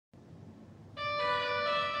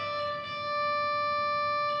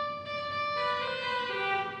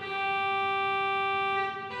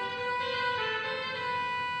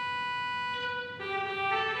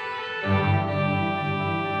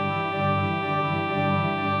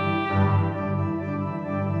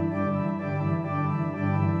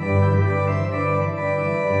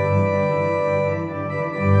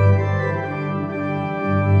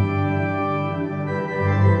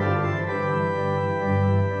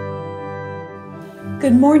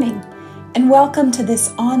Good morning, and welcome to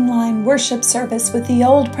this online worship service with the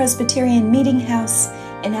Old Presbyterian Meeting House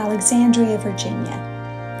in Alexandria,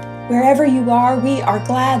 Virginia. Wherever you are, we are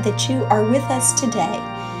glad that you are with us today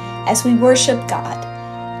as we worship God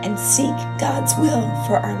and seek God's will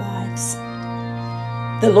for our lives.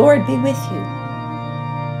 The Lord be with you.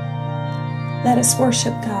 Let us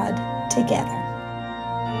worship God together.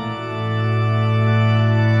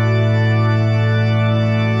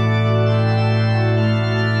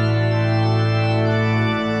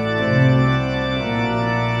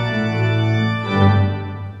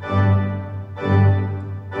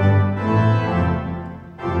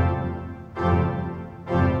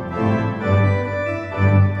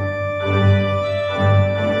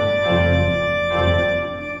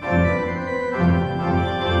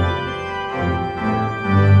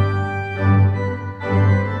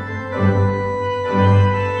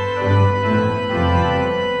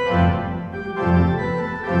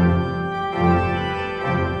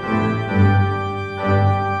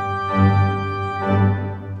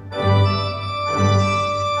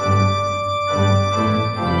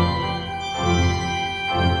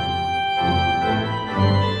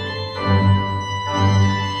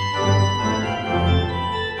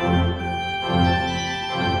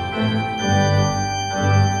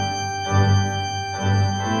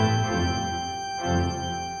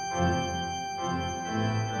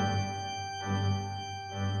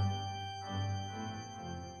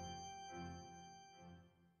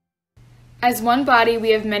 As one body, we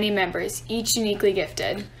have many members, each uniquely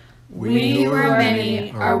gifted. We who are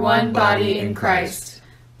many are one body in Christ.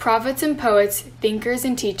 Prophets and poets, thinkers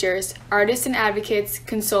and teachers, artists and advocates,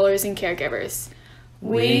 consolers and caregivers.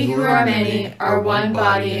 We who are many are one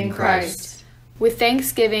body in Christ. With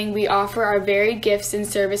thanksgiving, we offer our varied gifts in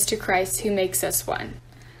service to Christ who makes us one.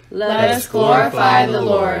 Let us glorify the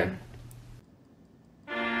Lord.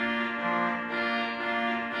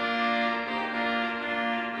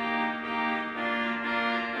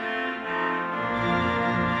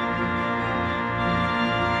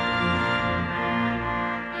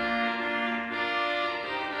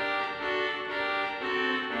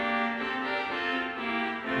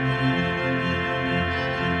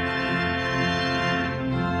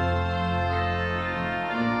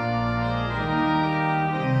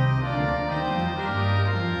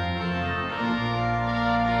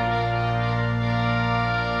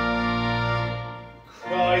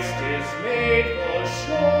 Christ is made the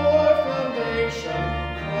sure foundation,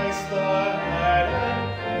 Christ the head and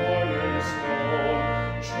cornerstone,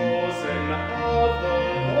 chosen of the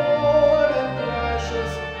Lord and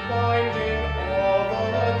precious, binding all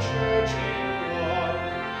the church in one.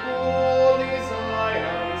 Holy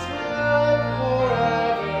Zion's help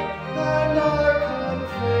forever, and our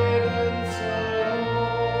confidence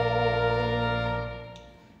alone.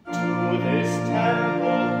 To this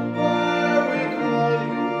temple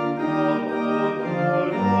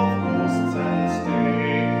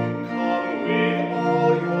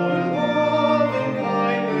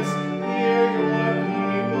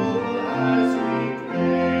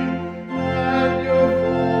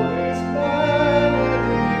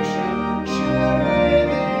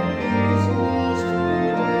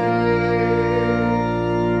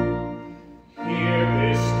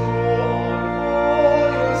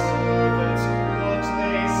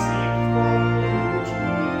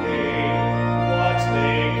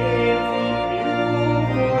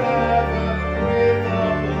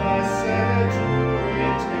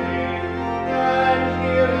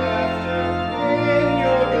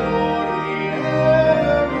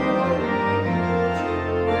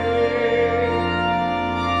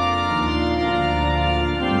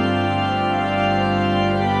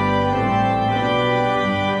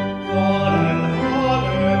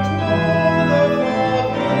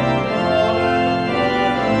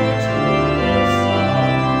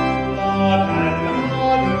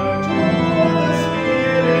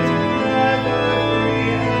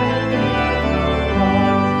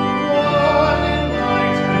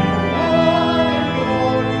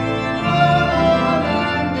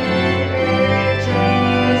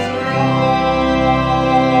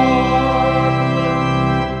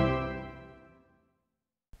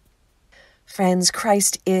Friends,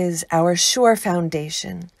 Christ is our sure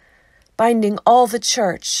foundation, binding all the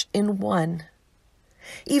church in one.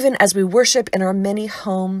 Even as we worship in our many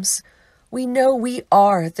homes, we know we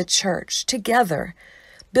are the church together,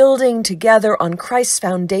 building together on Christ's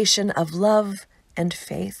foundation of love and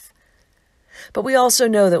faith. But we also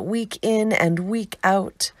know that week in and week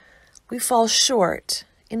out, we fall short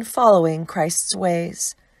in following Christ's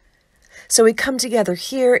ways. So we come together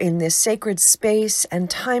here in this sacred space and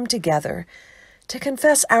time together to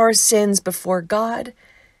confess our sins before God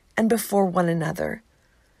and before one another,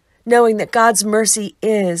 knowing that God's mercy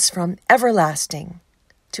is from everlasting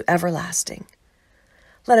to everlasting.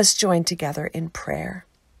 Let us join together in prayer.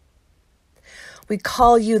 We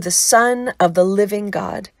call you the Son of the living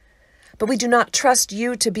God, but we do not trust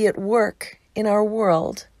you to be at work in our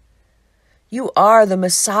world. You are the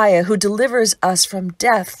Messiah who delivers us from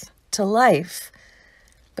death to life,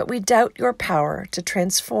 but we doubt your power to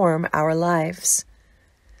transform our lives.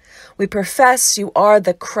 We profess you are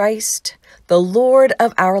the Christ, the Lord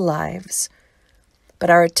of our lives, but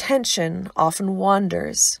our attention often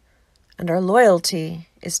wanders and our loyalty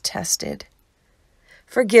is tested.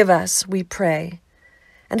 Forgive us, we pray,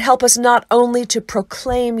 and help us not only to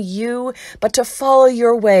proclaim you, but to follow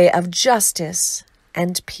your way of justice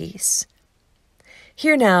and peace.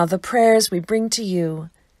 Hear now the prayers we bring to you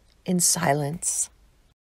in silence.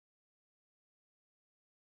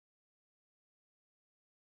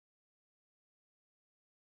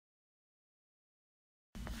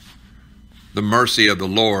 The mercy of the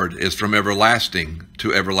Lord is from everlasting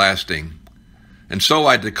to everlasting. And so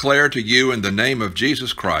I declare to you in the name of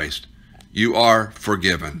Jesus Christ, you are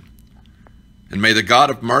forgiven. And may the God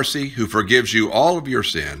of mercy, who forgives you all of your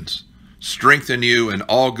sins, strengthen you in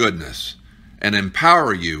all goodness and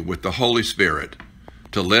empower you with the Holy Spirit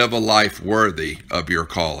to live a life worthy of your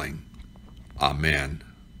calling. Amen.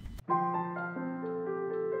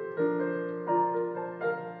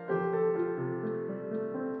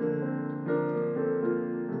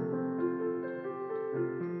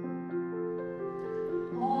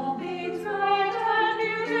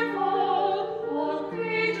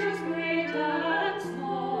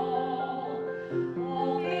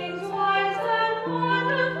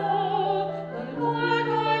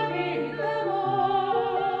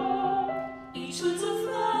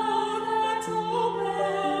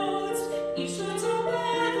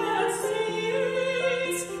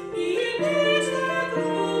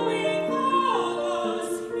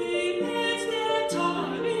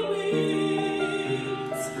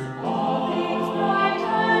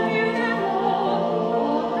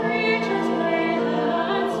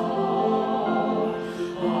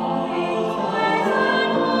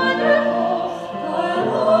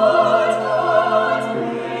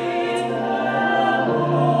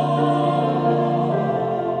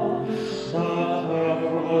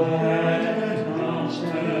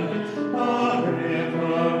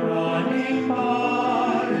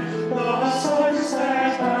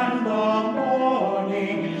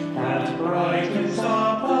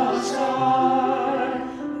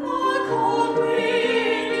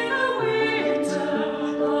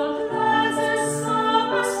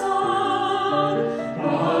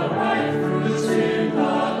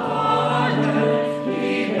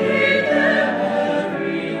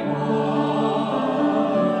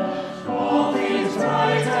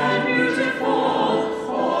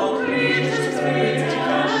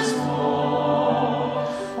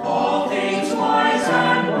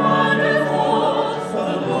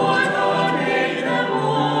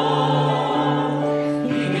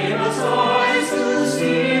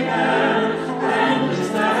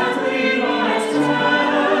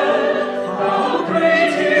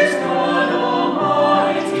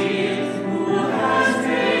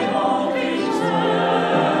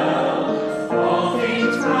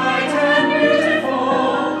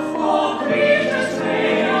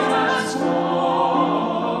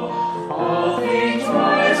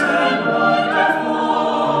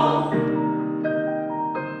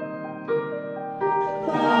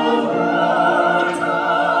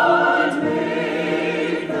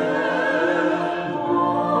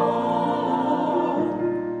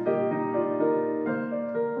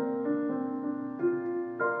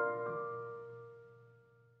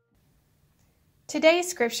 Today's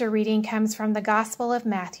scripture reading comes from the Gospel of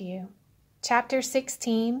Matthew, chapter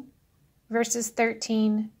 16, verses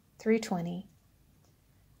 13 through 20.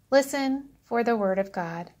 Listen for the word of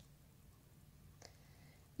God.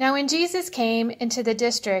 Now when Jesus came into the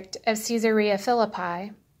district of Caesarea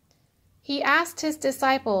Philippi, he asked his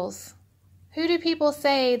disciples, "Who do people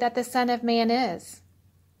say that the Son of Man is?"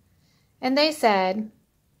 And they said,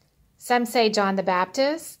 "Some say John the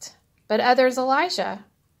Baptist, but others Elijah,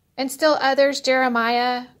 and still others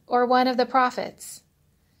Jeremiah or one of the prophets."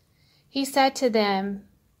 He said to them,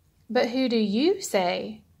 "But who do you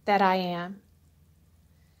say that I am?"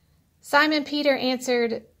 Simon Peter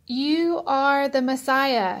answered, "You are the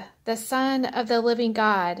Messiah, the Son of the living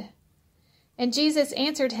God." And Jesus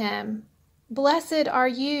answered him, "Blessed are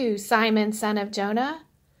you, Simon, son of Jonah,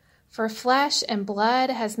 for flesh and blood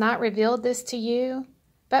has not revealed this to you,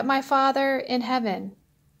 but my Father in heaven.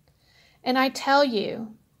 And I tell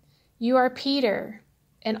you, you are Peter,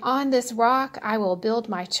 and on this rock I will build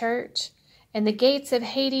my church, and the gates of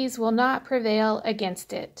Hades will not prevail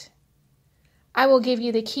against it. I will give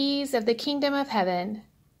you the keys of the kingdom of heaven,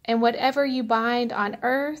 and whatever you bind on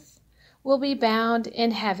earth will be bound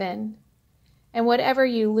in heaven, and whatever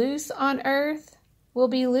you loose on earth will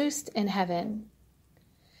be loosed in heaven."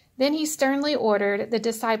 Then he sternly ordered the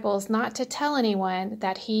disciples not to tell anyone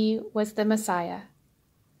that he was the Messiah.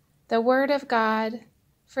 The word of God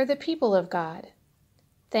for the people of God.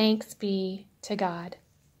 Thanks be to God.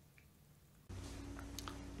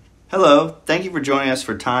 Hello, thank you for joining us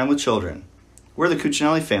for Time with Children. We're the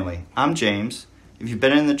Cuccinelli family. I'm James. If you've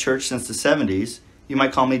been in the church since the 70s, you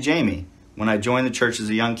might call me Jamie. When I joined the church as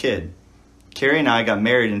a young kid, Carrie and I got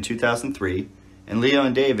married in 2003, and Leo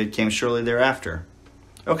and David came shortly thereafter.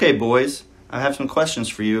 Okay, boys, I have some questions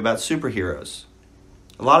for you about superheroes.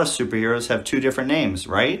 A lot of superheroes have two different names,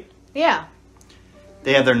 right? Yeah.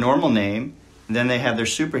 They have their normal name, and then they have their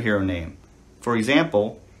superhero name. For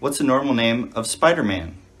example, what's the normal name of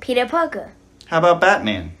Spider-Man? Peter Parker. How about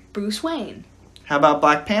Batman? Bruce Wayne. How about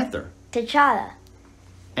Black Panther? T'Challa.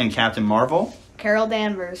 And Captain Marvel? Carol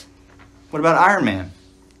Danvers. What about Iron Man?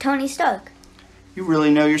 Tony Stark. You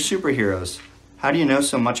really know your superheroes. How do you know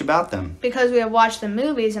so much about them? Because we have watched the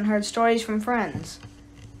movies and heard stories from friends.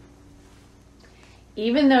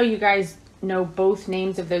 Even though you guys know both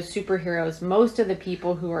names of those superheroes, most of the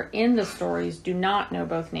people who are in the stories do not know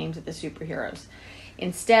both names of the superheroes.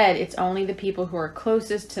 Instead, it's only the people who are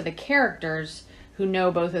closest to the characters who know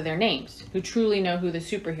both of their names, who truly know who the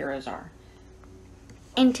superheroes are.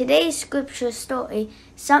 In today's scripture story,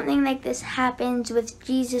 something like this happens with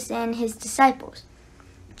Jesus and his disciples.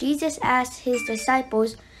 Jesus asks his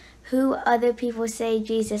disciples who other people say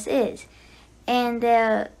Jesus is, and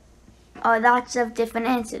there are lots of different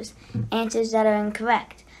answers that are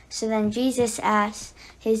incorrect. So then Jesus asks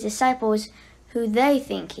his disciples who they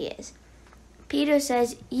think he is. Peter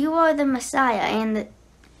says, "You are the Messiah and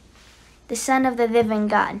the Son of the living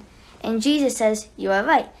God." And Jesus says, "You are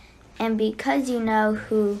right. And because you know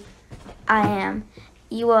who I am,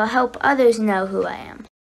 you will help others know who I am."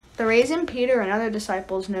 The reason Peter and other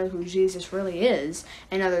disciples know who Jesus really is,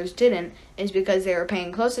 and others didn't, is because they were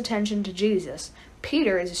paying close attention to Jesus.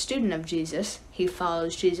 Peter is a student of Jesus. He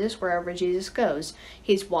follows Jesus wherever Jesus goes.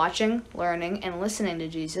 He's watching, learning, and listening to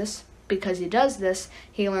Jesus. Because he does this,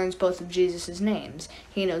 he learns both of Jesus' names.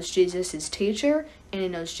 He knows Jesus is teacher, and he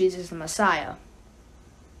knows Jesus the Messiah.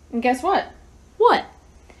 And guess what? What?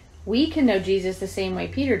 We can know Jesus the same way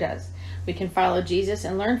Peter does. We can follow Jesus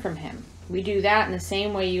and learn from him. We do that in the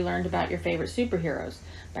same way you learned about your favorite superheroes,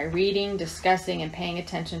 by reading, discussing, and paying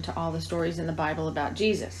attention to all the stories in the Bible about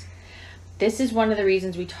Jesus. This is one of the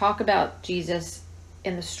reasons we talk about Jesus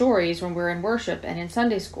in the stories when we're in worship and in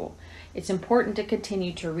Sunday school. It's important to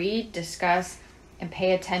continue to read, discuss, and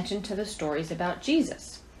pay attention to the stories about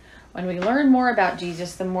Jesus. When we learn more about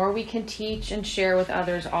Jesus, the more we can teach and share with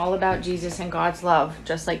others all about Jesus and God's love,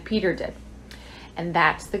 just like Peter did. And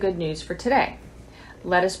that's the good news for today.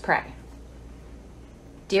 Let us pray.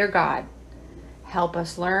 Dear God, help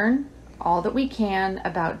us learn all that we can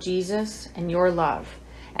about Jesus and your love,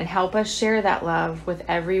 and help us share that love with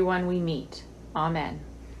everyone we meet. Amen.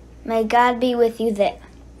 May God be with you there.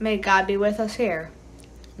 May God be with us here.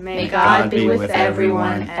 May God be with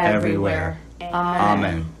everyone everywhere.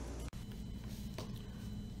 Amen.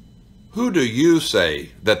 Who do you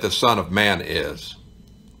say that the Son of Man is?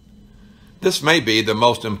 This may be the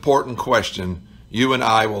most important question you and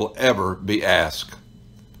I will ever be asked.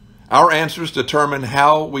 Our answers determine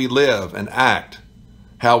how we live and act,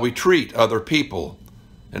 how we treat other people,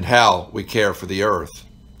 and how we care for the earth.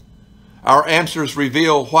 Our answers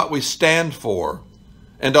reveal what we stand for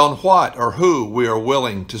and on what or who we are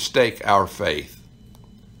willing to stake our faith.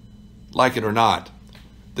 Like it or not,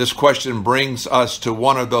 this question brings us to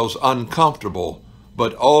one of those uncomfortable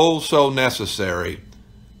but oh so necessary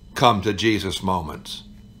come to Jesus moments.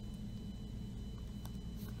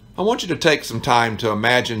 I want you to take some time to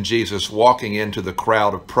imagine Jesus walking into the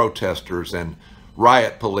crowd of protesters and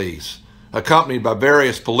riot police, accompanied by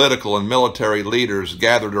various political and military leaders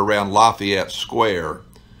gathered around Lafayette Square,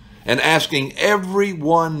 and asking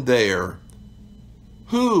everyone there,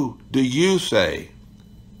 "Who do you say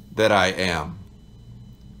that I am?"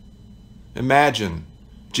 Imagine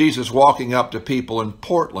Jesus walking up to people in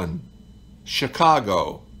Portland,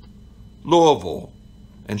 Chicago, Louisville,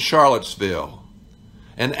 and Charlottesville,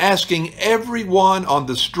 and asking everyone on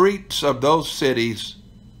the streets of those cities,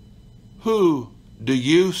 "Who do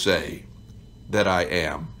you say that I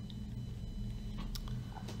am?"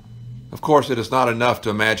 Of Of course, it is not enough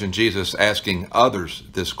to imagine Jesus asking others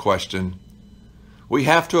this question. We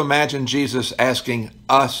have to imagine Jesus asking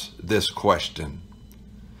us this question,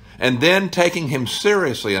 and then taking him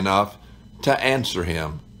seriously enough to answer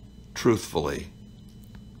him truthfully.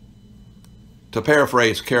 To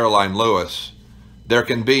paraphrase Caroline Lewis, there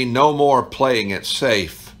can be no more playing it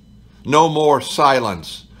safe, no more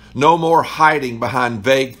silence, no more hiding behind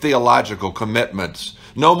vague theological commitments,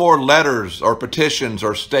 no more letters or petitions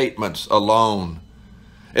or statements alone.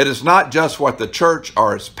 It is not just what the church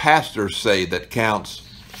or its pastors say that counts,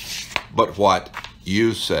 but what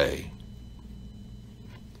you say.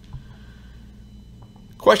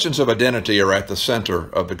 Questions of identity are at the center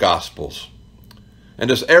of the Gospels.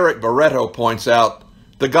 And as Eric Barreto points out,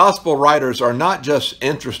 the Gospel writers are not just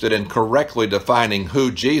interested in correctly defining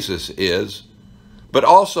who Jesus is, but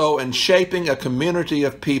also in shaping a community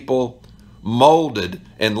of people molded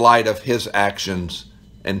in light of his actions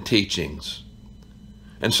and teachings.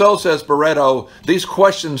 And so, says Barreto, these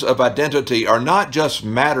questions of identity are not just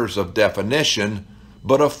matters of definition,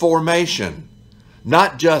 but of formation,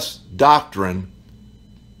 not just doctrine,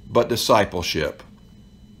 but discipleship.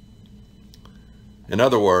 In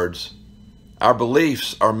other words, our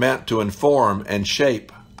beliefs are meant to inform and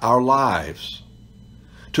shape our lives.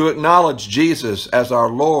 To acknowledge Jesus as our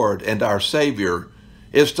Lord and our Savior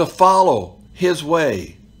is to follow his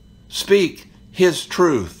way, speak his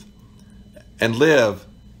truth, and live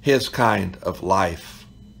his kind of life.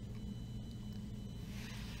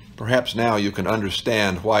 Perhaps now you can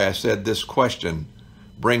understand why I said this question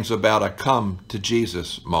brings about a come to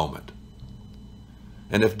Jesus moment.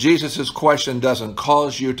 And if Jesus' question doesn't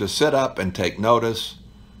cause you to sit up and take notice,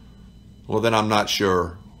 well, then I'm not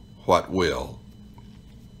sure what will.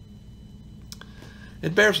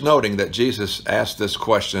 It bears noting that Jesus asked this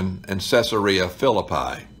question in Caesarea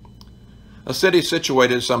Philippi, a city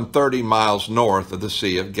situated some 30 miles north of the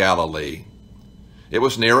Sea of Galilee. It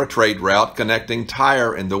was near a trade route connecting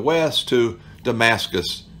Tyre in the west to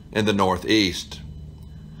Damascus in the northeast.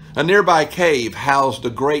 A nearby cave housed a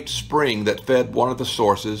great spring that fed one of the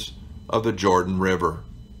sources of the Jordan River.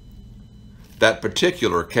 That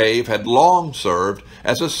particular cave had long served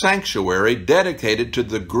as a sanctuary dedicated to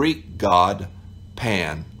the Greek god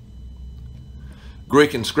Pan.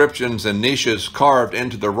 Greek inscriptions and niches carved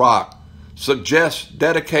into the rock suggest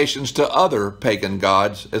dedications to other pagan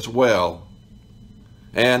gods as well.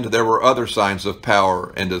 And there were other signs of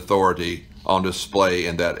power and authority on display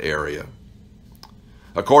in that area.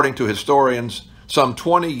 According to historians, some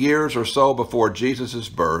 20 years or so before Jesus'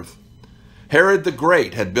 birth, Herod the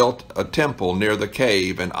Great had built a temple near the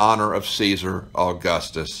cave in honor of Caesar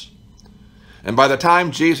Augustus. And by the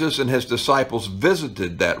time Jesus and his disciples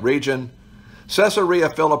visited that region, Caesarea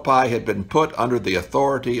Philippi had been put under the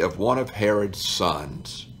authority of one of Herod's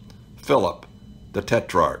sons, Philip the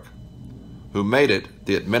Tetrarch, who made it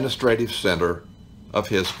the administrative center of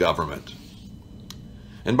his government.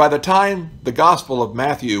 And by the time the Gospel of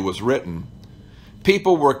Matthew was written,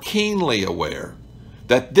 people were keenly aware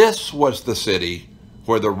that this was the city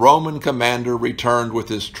where the Roman commander returned with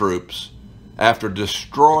his troops after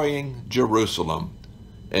destroying Jerusalem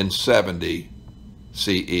in 70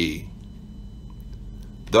 CE.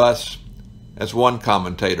 Thus, as one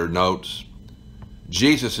commentator notes,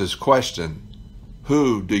 Jesus' question,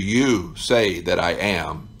 "Who do you say that I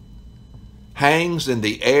am?" hangs in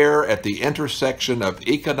the air at the intersection of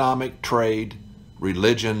economic trade,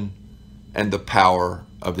 religion, and the power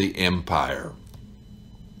of the empire.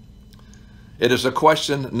 It is a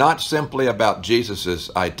question not simply about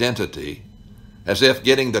Jesus' identity, as if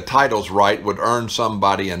getting the titles right would earn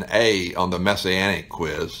somebody an A on the Messianic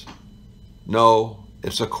quiz. No,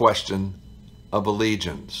 it's a question of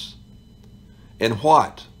allegiance. In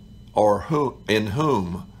what or in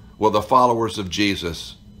whom will the followers of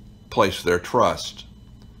Jesus place their trust?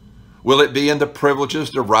 Will it be in the privileges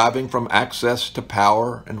deriving from access to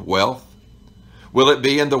power and wealth? Will it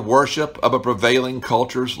be in the worship of a prevailing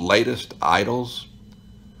culture's latest idols?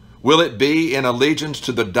 Will it be in allegiance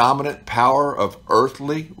to the dominant power of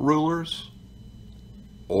earthly rulers?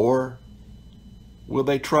 Or will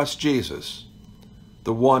they trust Jesus,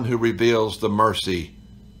 the one who reveals the mercy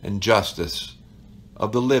and justice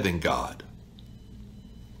of the living God?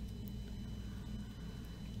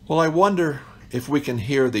 Well, I wonder if we can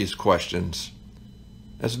hear these questions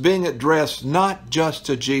as being addressed not just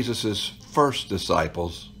to Jesus' first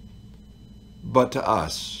disciples, but to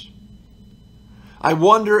us. I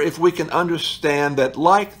wonder if we can understand that,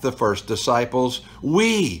 like the first disciples,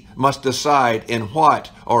 we must decide in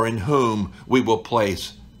what or in whom we will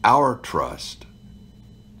place our trust.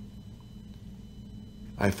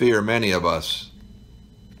 I fear many of us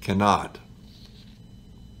cannot.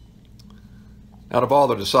 Out of all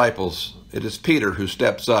the disciples, it is Peter who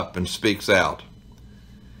steps up and speaks out.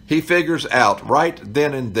 He figures out right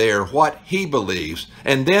then and there what he believes,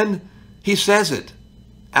 and then he says it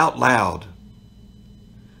out loud.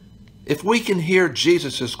 If we can hear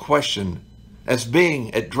Jesus' question as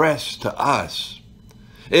being addressed to us,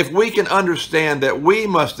 if we can understand that we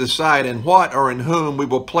must decide in what or in whom we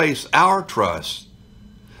will place our trust,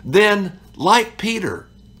 then, like Peter,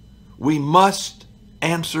 we must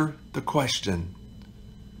answer the question.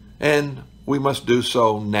 And we must do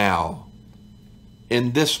so now,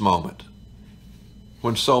 in this moment,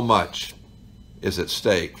 when so much is at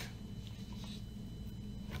stake.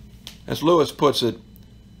 As Lewis puts it,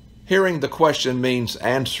 hearing the question means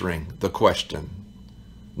answering the question.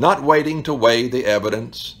 Not waiting to weigh the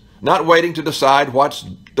evidence, not waiting to decide what's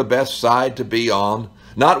the best side to be on,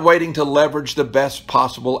 not waiting to leverage the best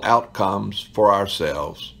possible outcomes for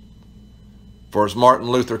ourselves. For as Martin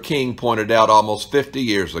Luther King pointed out almost 50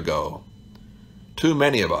 years ago, too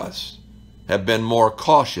many of us have been more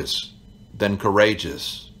cautious than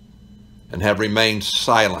courageous and have remained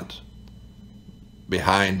silent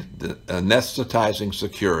behind the anesthetizing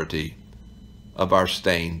security of our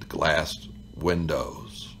stained glass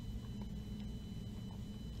windows.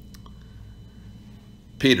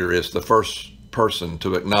 Peter is the first person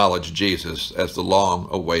to acknowledge Jesus as the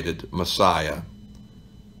long-awaited Messiah,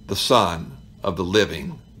 the Son of the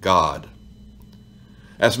living God.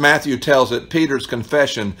 As Matthew tells it, Peter's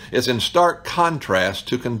confession is in stark contrast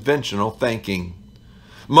to conventional thinking.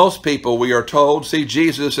 Most people, we are told, see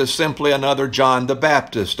Jesus as simply another John the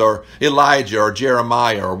Baptist or Elijah or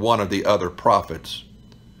Jeremiah or one of the other prophets.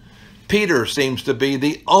 Peter seems to be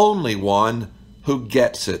the only one who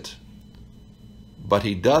gets it, but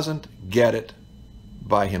he doesn't get it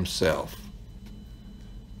by himself.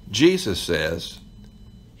 Jesus says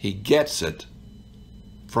he gets it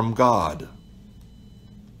from God.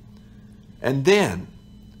 And then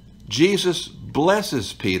Jesus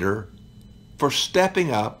blesses Peter for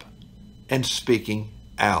stepping up and speaking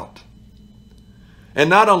out. And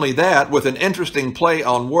not only that, with an interesting play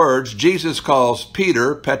on words, Jesus calls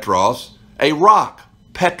Peter, Petros, a rock,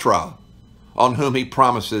 Petra, on whom he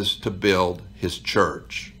promises to build his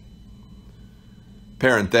church.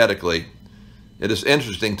 Parenthetically, it is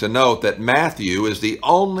interesting to note that Matthew is the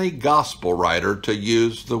only gospel writer to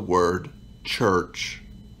use the word church.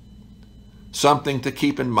 Something to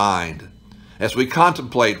keep in mind as we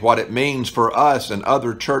contemplate what it means for us and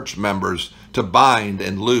other church members to bind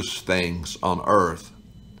and loose things on earth.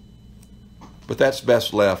 But that's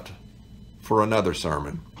best left for another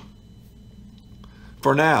sermon.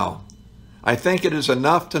 For now, I think it is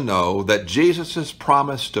enough to know that Jesus'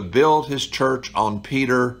 promise to build his church on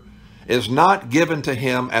Peter is not given to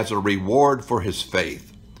him as a reward for his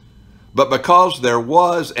faith, but because there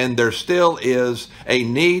was and there still is a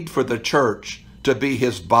need for the church to be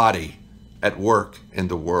his body at work in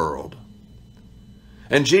the world.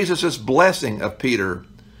 And Jesus' blessing of Peter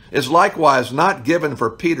is likewise not given for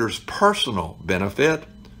Peter's personal benefit,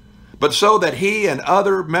 but so that he and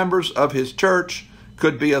other members of his church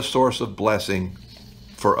could be a source of blessing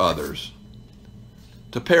for others.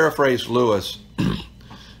 To paraphrase Lewis,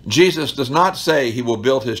 Jesus does not say he will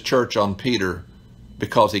build his church on Peter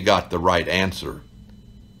because he got the right answer,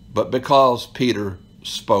 but because Peter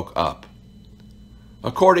spoke up.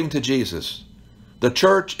 According to Jesus, the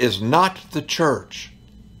church is not the church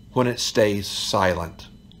when it stays silent.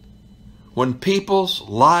 When people's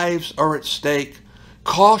lives are at stake,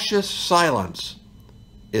 cautious silence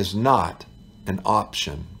is not an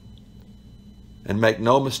option. And make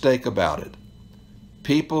no mistake about it,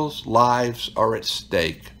 people's lives are at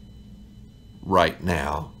stake right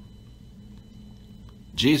now.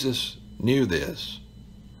 Jesus knew this.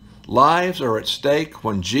 Lives are at stake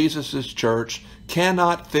when Jesus' church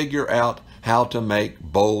cannot figure out how to make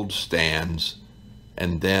bold stands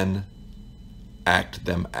and then act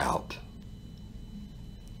them out.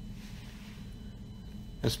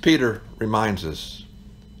 As Peter reminds us,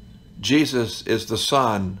 Jesus is the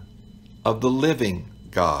Son of the living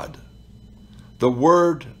God, the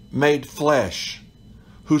Word made flesh,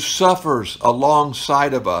 who suffers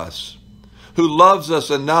alongside of us, who loves us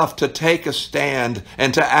enough to take a stand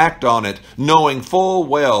and to act on it, knowing full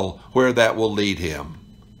well where that will lead him,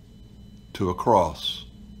 to a cross.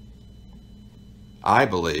 I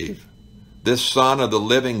believe this Son of the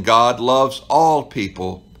living God loves all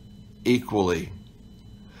people equally.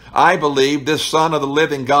 I believe this Son of the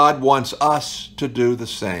living God wants us to do the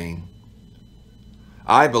same.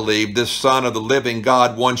 I believe this Son of the living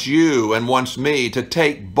God wants you and wants me to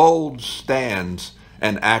take bold stands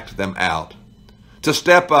and act them out, to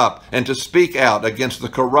step up and to speak out against the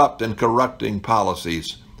corrupt and corrupting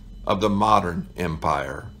policies of the modern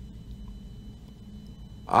empire.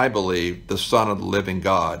 I believe the Son of the living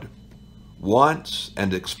God wants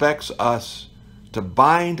and expects us to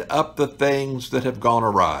bind up the things that have gone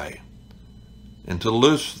awry and to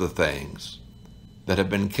loose the things that have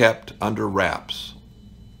been kept under wraps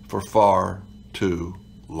for far too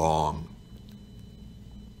long.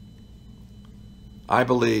 I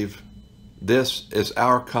believe this is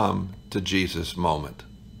our come to Jesus moment.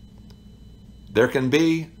 There can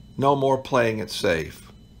be no more playing it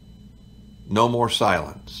safe, no more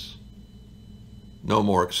silence, no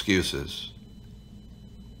more excuses.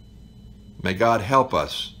 May God help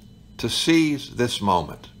us to seize this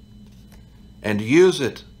moment and use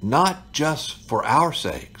it not just for our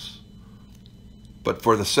sakes, but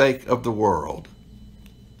for the sake of the world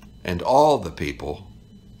and all the people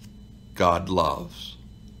God loves.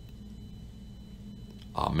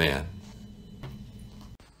 Amen.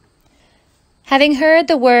 Having heard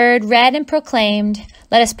the word read and proclaimed,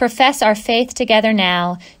 let us profess our faith together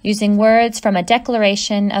now, using words from a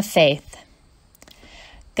declaration of faith.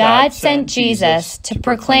 God sent Jesus to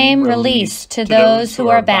proclaim release to those who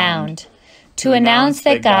are bound, to announce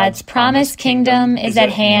that God's promised kingdom is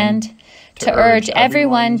at hand, to urge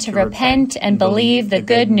everyone to repent and believe the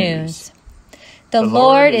good news. The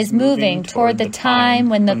Lord is moving toward the time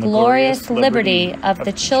when the glorious liberty of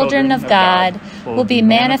the children of God will be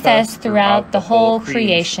manifest throughout the whole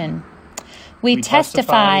creation. We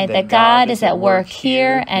testify that God is at work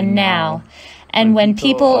here and now, and when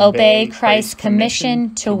people obey Christ's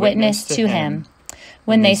commission to witness to him,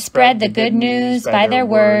 when they spread the good news by their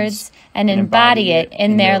words and embody it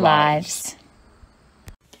in their lives.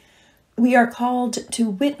 We are called to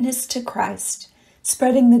witness to Christ,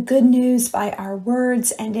 spreading the good news by our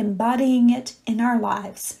words and embodying it in our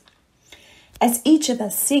lives. As each of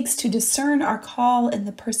us seeks to discern our call in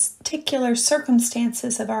the particular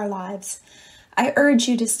circumstances of our lives, I urge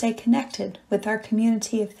you to stay connected with our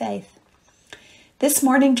community of faith. This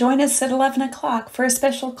morning, join us at 11 o'clock for a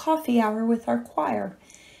special coffee hour with our choir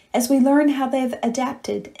as we learn how they've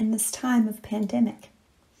adapted in this time of pandemic.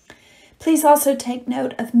 Please also take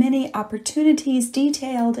note of many opportunities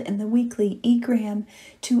detailed in the weekly eGram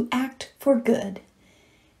to act for good,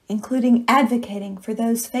 including advocating for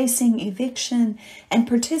those facing eviction and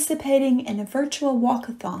participating in a virtual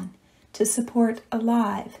walkathon to support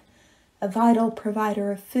Alive, a vital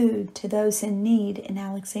provider of food to those in need in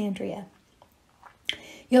Alexandria.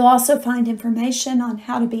 You'll also find information on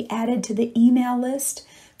how to be added to the email list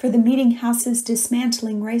for the Meeting House's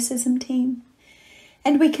Dismantling Racism team.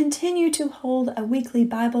 And we continue to hold a weekly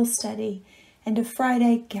Bible study and a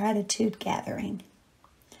Friday gratitude gathering.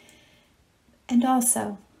 And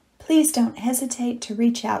also, please don't hesitate to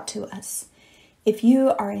reach out to us if you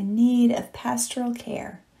are in need of pastoral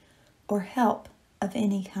care or help of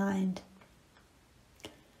any kind.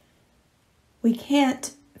 We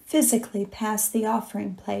can't physically pass the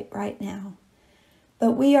offering plate right now,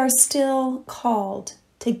 but we are still called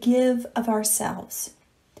to give of ourselves.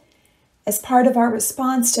 As part of our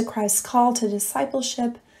response to Christ's call to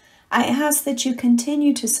discipleship, I ask that you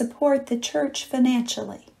continue to support the church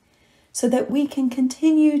financially so that we can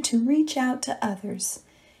continue to reach out to others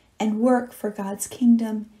and work for God's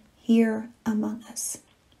kingdom here among us.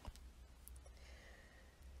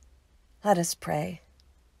 Let us pray.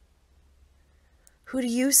 Who do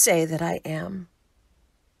you say that I am?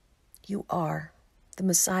 You are the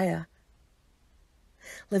Messiah.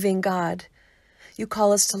 Living God, you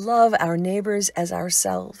call us to love our neighbors as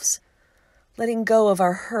ourselves, letting go of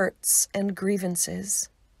our hurts and grievances.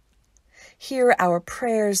 Hear our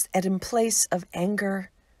prayers that in place of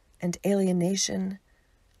anger and alienation,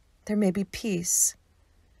 there may be peace.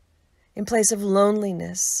 In place of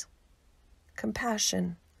loneliness,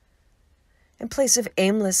 compassion. In place of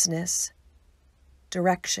aimlessness,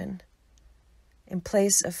 direction. In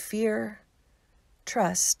place of fear,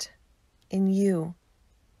 trust in you.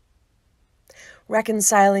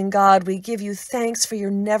 Reconciling God, we give you thanks for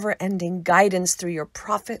your never-ending guidance through your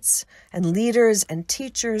prophets and leaders and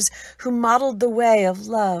teachers who modeled the way of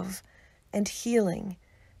love and healing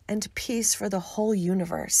and peace for the whole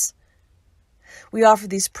universe. We offer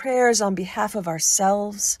these prayers on behalf of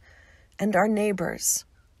ourselves and our neighbors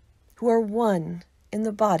who are one in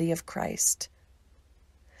the body of Christ.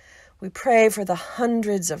 We pray for the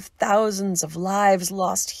hundreds of thousands of lives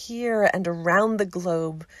lost here and around the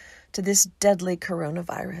globe to this deadly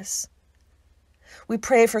coronavirus. We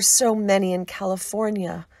pray for so many in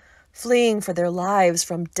California fleeing for their lives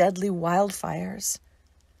from deadly wildfires.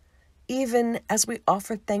 Even as we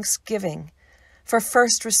offer thanksgiving for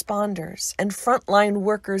first responders and frontline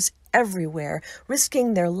workers everywhere,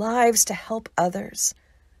 risking their lives to help others.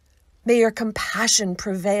 May your compassion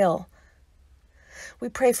prevail. We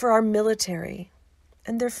pray for our military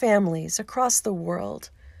and their families across the world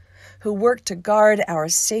who work to guard our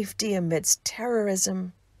safety amidst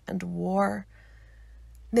terrorism and war.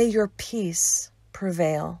 May your peace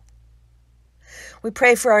prevail. We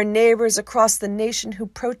pray for our neighbors across the nation who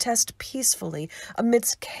protest peacefully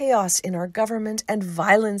amidst chaos in our government and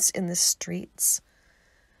violence in the streets.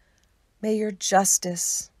 May your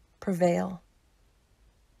justice prevail.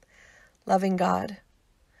 Loving God,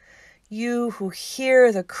 you who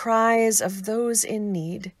hear the cries of those in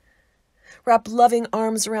need, wrap loving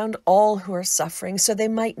arms around all who are suffering so they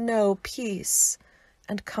might know peace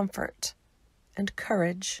and comfort and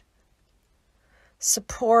courage.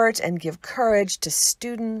 Support and give courage to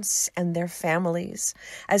students and their families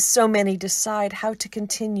as so many decide how to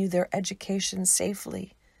continue their education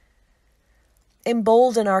safely.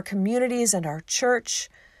 Embolden our communities and our church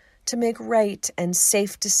to make right and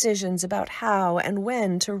safe decisions about how and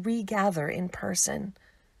when to regather in person.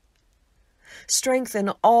 Strengthen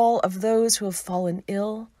all of those who have fallen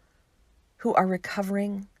ill, who are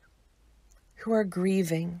recovering, who are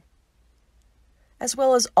grieving, as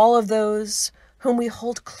well as all of those whom we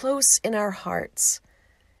hold close in our hearts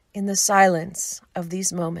in the silence of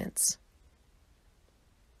these moments.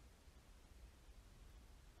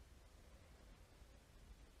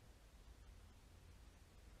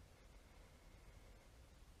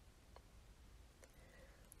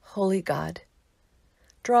 Holy God,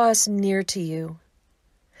 draw us near to you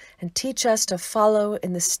and teach us to follow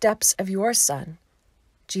in the steps of your Son,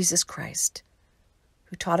 Jesus Christ,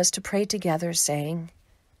 who taught us to pray together, saying,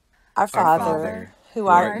 Our Father, who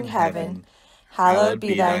art in heaven, hallowed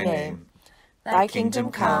be thy name. Thy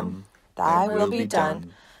kingdom come, thy will be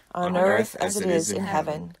done, on earth as it is in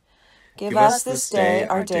heaven. Give us this day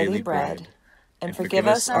our daily bread, and forgive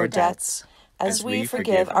us our debts, as we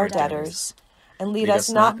forgive our debtors. And lead us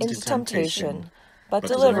not into temptation, but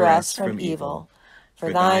deliver us from evil.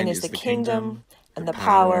 For thine is the kingdom, and the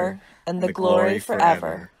power, and the glory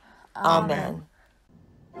forever. Amen.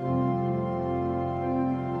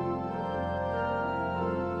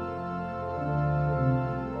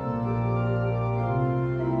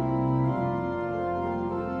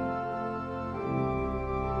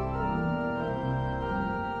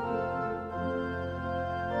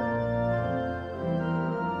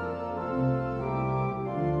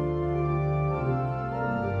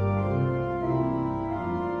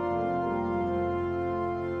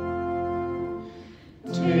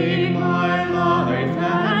 Take my life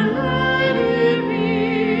and let it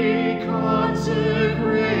be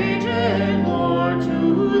consecrated, Lord,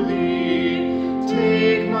 to thee.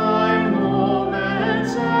 Take my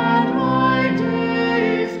moments and my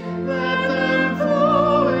days, let them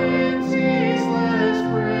flow in ceaseless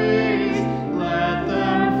praise. Let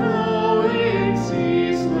them flow in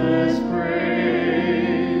ceaseless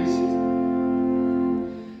praise.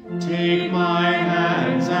 Take my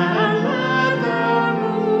hands and let them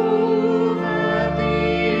move at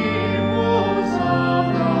the impulse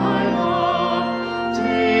of thy love.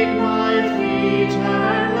 Take my feet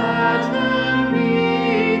and let them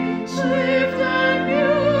be swift and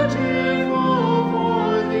beautiful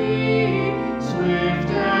for thee. Swift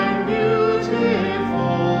and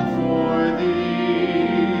beautiful for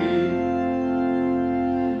thee.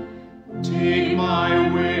 Take my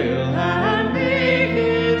will and make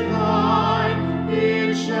it thine.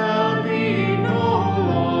 It shall be no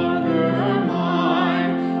longer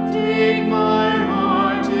mine. Take my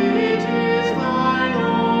heart, it is thine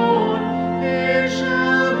own. It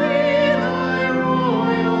shall be thy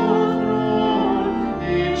royal throne.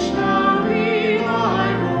 It shall be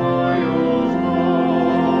thy royal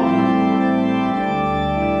throne.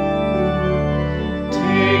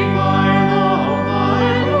 Take my love,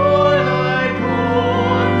 my Lord, I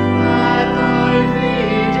pour at thy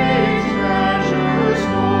feet its treasure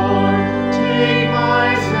store. Take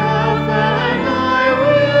myself and I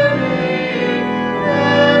will make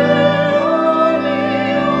ever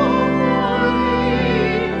only all for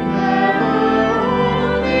thee,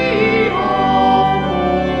 ever only all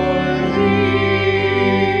for thee.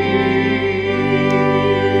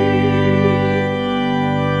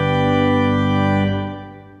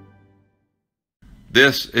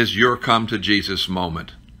 This is your come to Jesus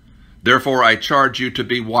moment. Therefore I charge you to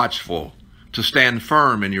be watchful, to stand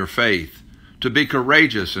firm in your faith, to be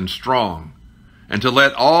courageous and strong, and to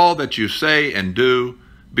let all that you say and do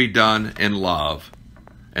be done in love.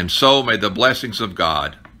 And so may the blessings of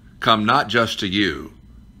God come not just to you,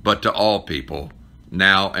 but to all people,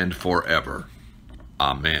 now and forever.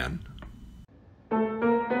 Amen.